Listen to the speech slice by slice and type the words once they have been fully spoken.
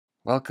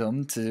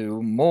Welcome to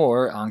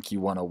more Anki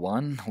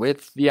 101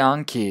 with the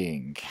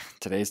AnKing.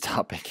 Today's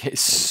topic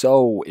is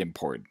so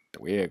important.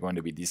 We are going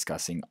to be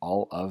discussing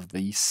all of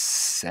the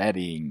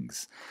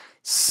settings.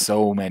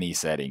 So many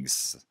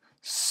settings.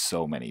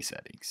 So many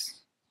settings.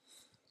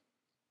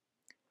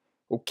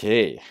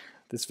 Okay,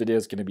 this video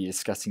is going to be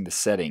discussing the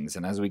settings,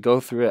 and as we go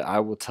through it, I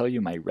will tell you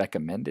my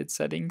recommended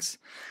settings,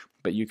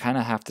 but you kind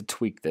of have to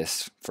tweak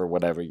this for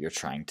whatever you're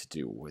trying to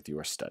do with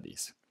your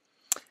studies.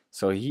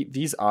 So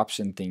these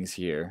option things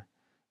here,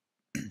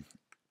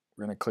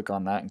 we're going to click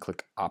on that and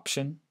click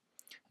option.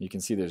 You can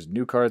see there's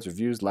new cards,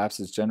 reviews,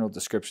 lapses, general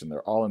description.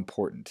 They're all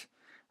important.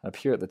 Up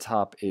here at the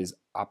top is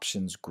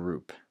options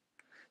group.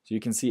 So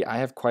you can see I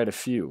have quite a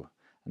few.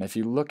 And if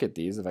you look at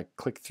these, if I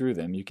click through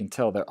them, you can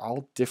tell they're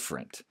all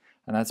different.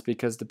 And that's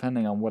because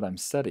depending on what I'm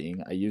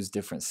studying, I use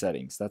different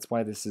settings. That's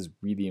why this is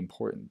really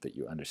important that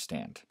you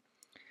understand.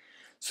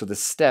 So the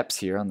steps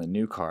here on the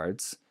new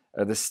cards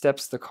are the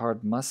steps the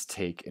card must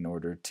take in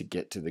order to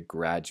get to the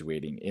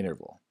graduating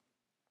interval.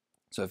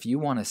 So if you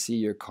want to see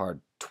your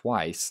card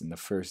twice in the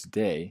first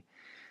day,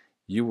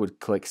 you would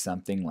click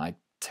something like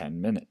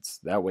 10 minutes.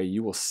 That way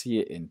you will see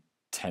it in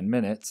 10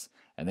 minutes,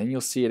 and then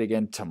you'll see it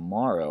again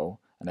tomorrow,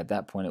 and at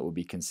that point it will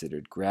be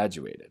considered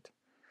graduated.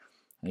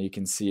 Now you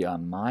can see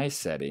on my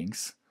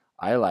settings,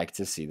 I like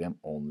to see them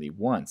only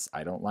once.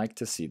 I don't like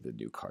to see the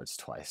new cards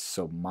twice.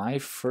 So my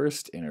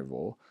first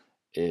interval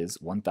is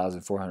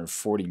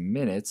 1,440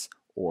 minutes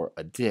or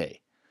a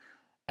day.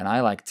 And I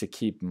like to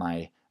keep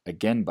my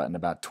again button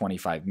about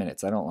 25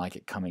 minutes. I don't like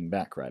it coming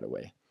back right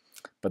away.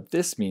 But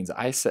this means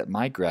I set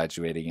my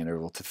graduating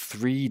interval to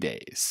 3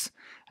 days.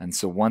 And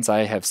so once I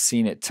have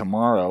seen it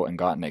tomorrow and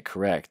gotten it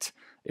correct,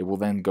 it will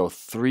then go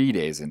 3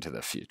 days into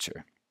the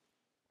future.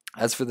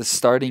 As for the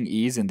starting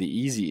ease and the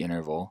easy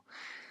interval,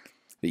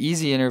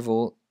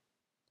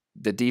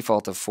 the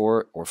default of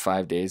 4 or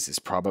 5 days is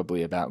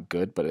probably about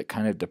good, but it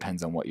kind of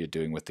depends on what you're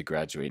doing with the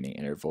graduating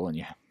interval, and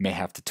you may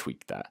have to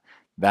tweak that.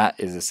 That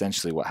is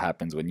essentially what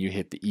happens when you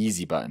hit the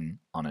easy button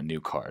on a new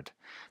card.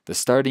 The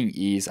starting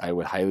ease, I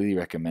would highly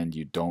recommend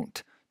you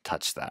don't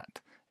touch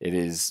that. It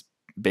is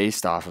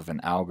based off of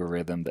an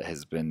algorithm that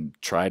has been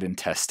tried and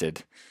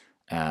tested,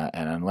 and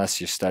unless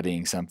you're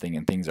studying something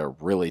and things are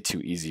really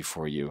too easy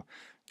for you,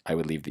 I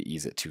would leave the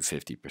ease at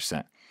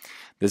 250%.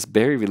 This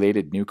bury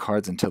related new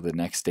cards until the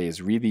next day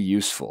is really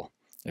useful.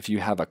 If you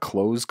have a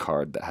close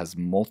card that has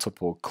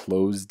multiple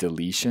close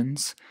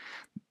deletions,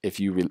 if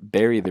you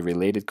bury the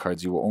related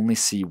cards, you will only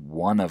see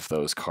one of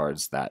those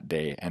cards that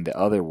day, and the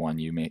other one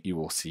you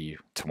will see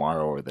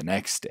tomorrow or the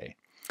next day.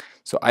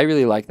 So I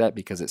really like that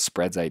because it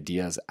spreads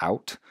ideas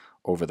out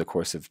over the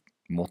course of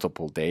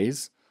multiple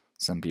days.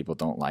 Some people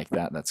don't like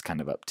that. That's kind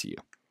of up to you.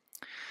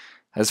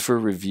 As for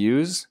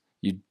reviews,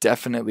 you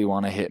definitely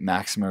want to hit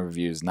maximum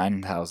reviews,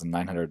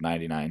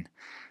 9,999,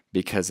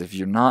 because if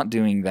you're not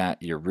doing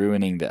that, you're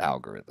ruining the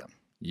algorithm.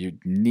 You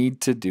need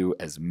to do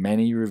as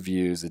many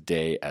reviews a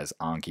day as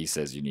Anki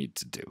says you need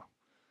to do.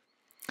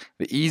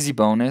 The easy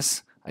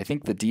bonus, I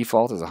think the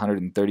default is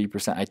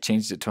 130%. I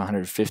changed it to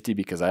 150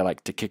 because I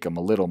like to kick them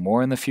a little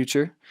more in the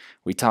future.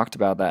 We talked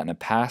about that in a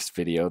past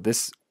video.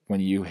 When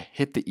you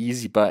hit the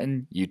easy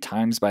button, you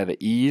times by the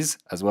ease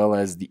as well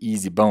as the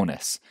easy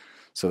bonus.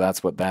 So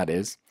that's what that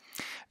is.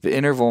 The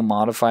interval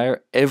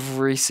modifier,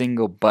 every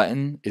single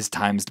button is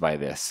times by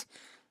this.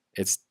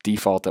 It's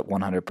default at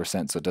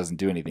 100%, so it doesn't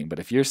do anything. But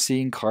if you're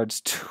seeing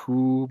cards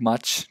too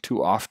much,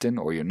 too often,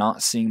 or you're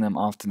not seeing them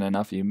often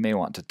enough, you may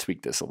want to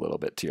tweak this a little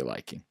bit to your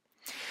liking.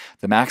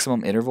 The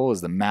maximum interval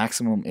is the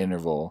maximum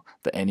interval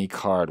that any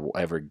card will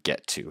ever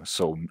get to.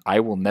 So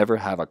I will never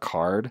have a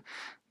card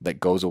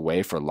that goes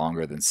away for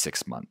longer than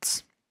 6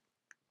 months.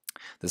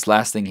 This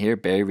last thing here,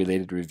 bury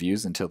related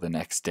reviews until the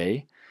next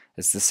day.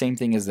 It's the same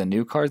thing as the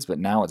new cards, but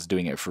now it's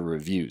doing it for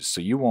reviews.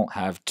 So you won't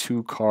have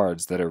two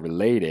cards that are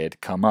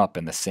related come up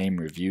in the same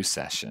review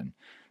session.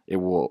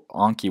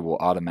 Anki will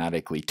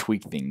automatically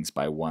tweak things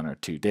by 1 or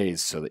 2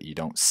 days so that you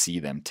don't see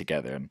them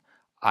together. And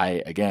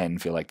I, again,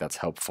 feel like that's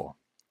helpful.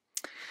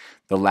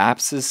 The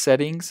lapses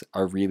settings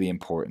are really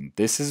important.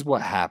 This is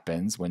what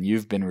happens when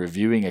you've been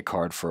reviewing a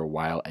card for a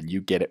while and you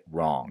get it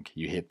wrong.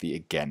 You hit the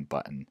again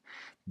button.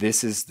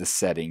 This is the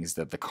settings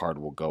that the card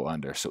will go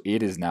under. So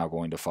it is now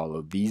going to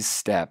follow these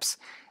steps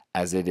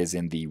as it is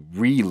in the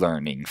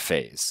relearning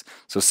phase.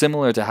 So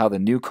similar to how the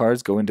new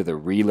cards go into the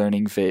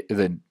relearning phase,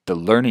 the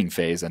learning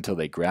phase until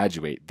they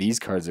graduate, these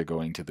cards are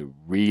going to the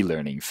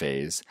relearning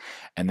phase,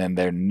 and then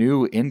their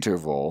new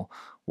interval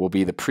will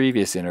be the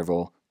previous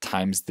interval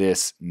times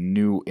this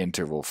new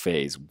interval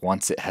phase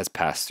once it has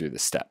passed through the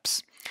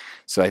steps.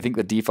 So I think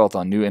the default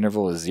on new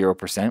interval is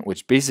 0%,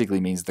 which basically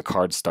means the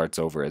card starts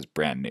over as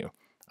brand new.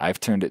 I've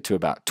turned it to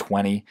about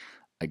 20.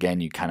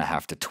 Again, you kind of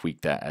have to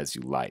tweak that as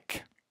you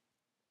like.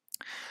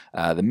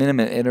 The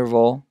minimum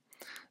interval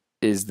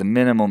is the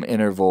minimum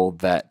interval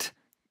that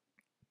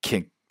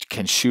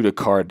can shoot a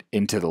card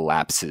into the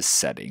lapses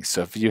setting.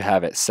 So if you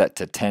have it set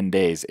to 10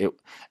 days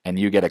and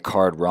you get a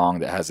card wrong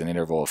that has an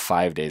interval of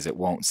 5 days, it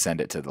won't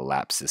send it to the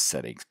lapses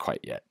settings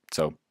quite yet.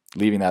 So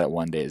Leaving that at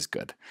 1 day is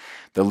good.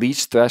 The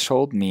leech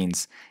threshold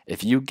means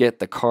if you get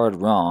the card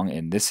wrong,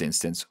 in this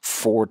instance,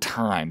 4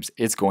 times,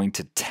 it's going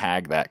to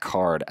tag that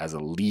card as a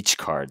leech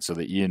card so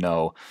that you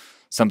know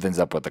something's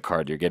up with the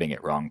card. You're getting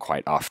it wrong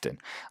quite often.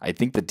 I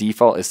think the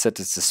default is set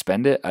to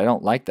suspend it. I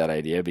don't like that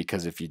idea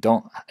because if you're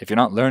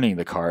not learning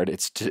the card,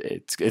 it's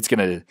going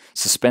to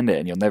suspend it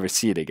and you'll never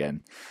see it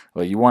again.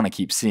 Well, you want to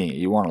keep seeing it.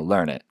 You want to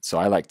learn it. So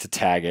I like to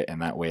tag it,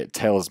 and that way it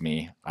tells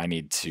me I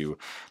need to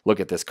look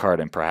at this card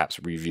and perhaps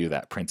review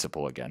that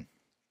principle again.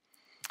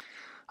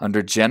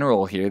 Under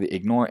general here, the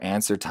ignore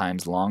answer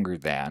times longer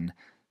than.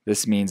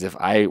 This means if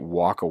I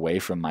walk away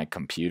from my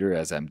computer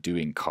as I'm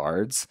doing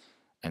cards,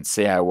 and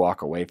say I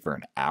walk away for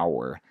an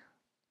hour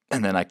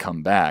and then I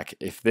come back,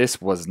 if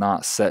this was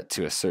not set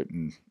to a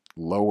certain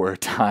lower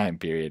time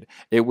period,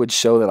 it would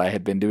show that I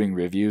had been doing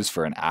reviews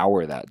for an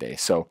hour that day.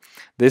 So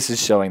this is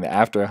showing that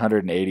after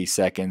 180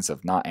 seconds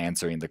of not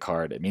answering the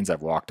card, it means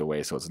I've walked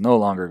away, so it's no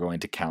longer going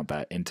to count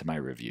that into my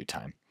review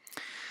time.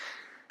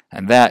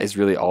 And that is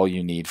really all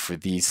you need for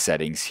these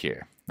settings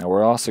here. Now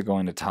we're also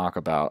going to talk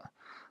about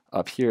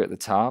up here at the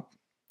top,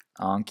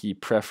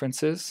 Anki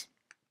Preferences.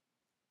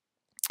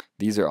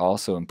 These are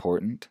also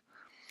important.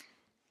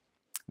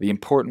 The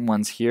important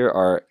ones here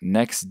are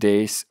next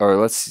day, or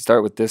let's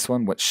start with this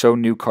one, show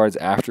new cards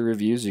after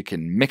reviews. You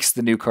can mix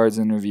the new cards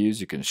in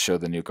reviews. You can show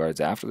the new cards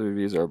after the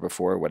reviews or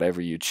before, whatever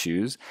you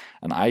choose.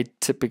 And I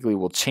typically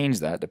will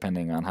change that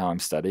depending on how I'm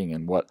studying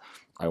and what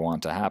I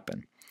want to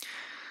happen.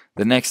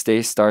 The next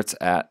day starts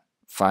at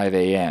 5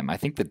 a.m. I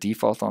think the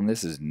default on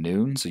this is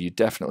noon, so you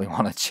definitely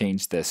want to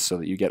change this so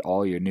that you get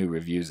all your new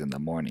reviews in the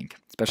morning,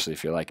 especially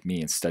if you're like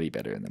me and study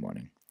better in the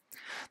morning.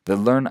 The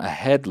learn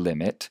ahead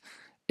limit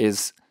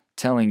is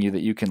telling you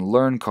that you can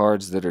learn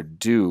cards that are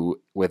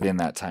due within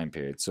that time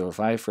period. So if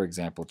I, for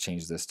example,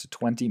 change this to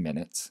 20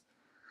 minutes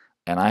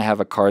and I have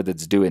a card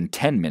that's due in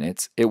 10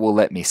 minutes, it will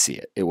let me see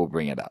it. It will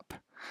bring it up.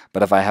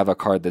 But if I have a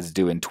card that's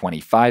due in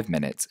 25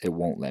 minutes, it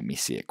won't let me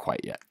see it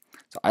quite yet.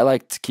 So I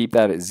like to keep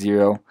that at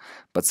 0,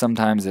 but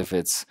sometimes if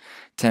it's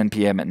 10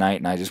 p.m. at night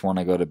and I just want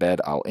to go to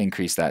bed, I'll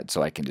increase that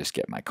so I can just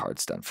get my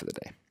cards done for the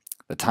day.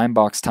 The time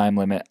box time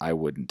limit, I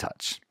wouldn't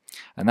touch.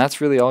 And that's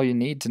really all you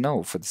need to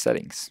know for the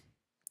settings.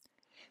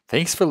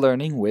 Thanks for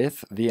learning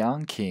with the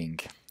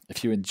AnKing.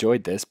 If you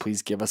enjoyed this,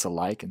 please give us a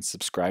like and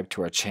subscribe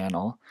to our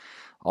channel.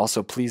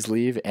 Also, please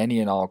leave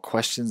any and all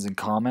questions and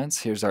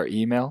comments. Here's our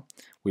email.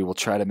 We will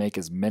try to make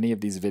as many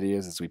of these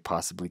videos as we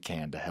possibly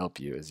can to help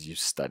you as you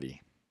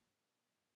study.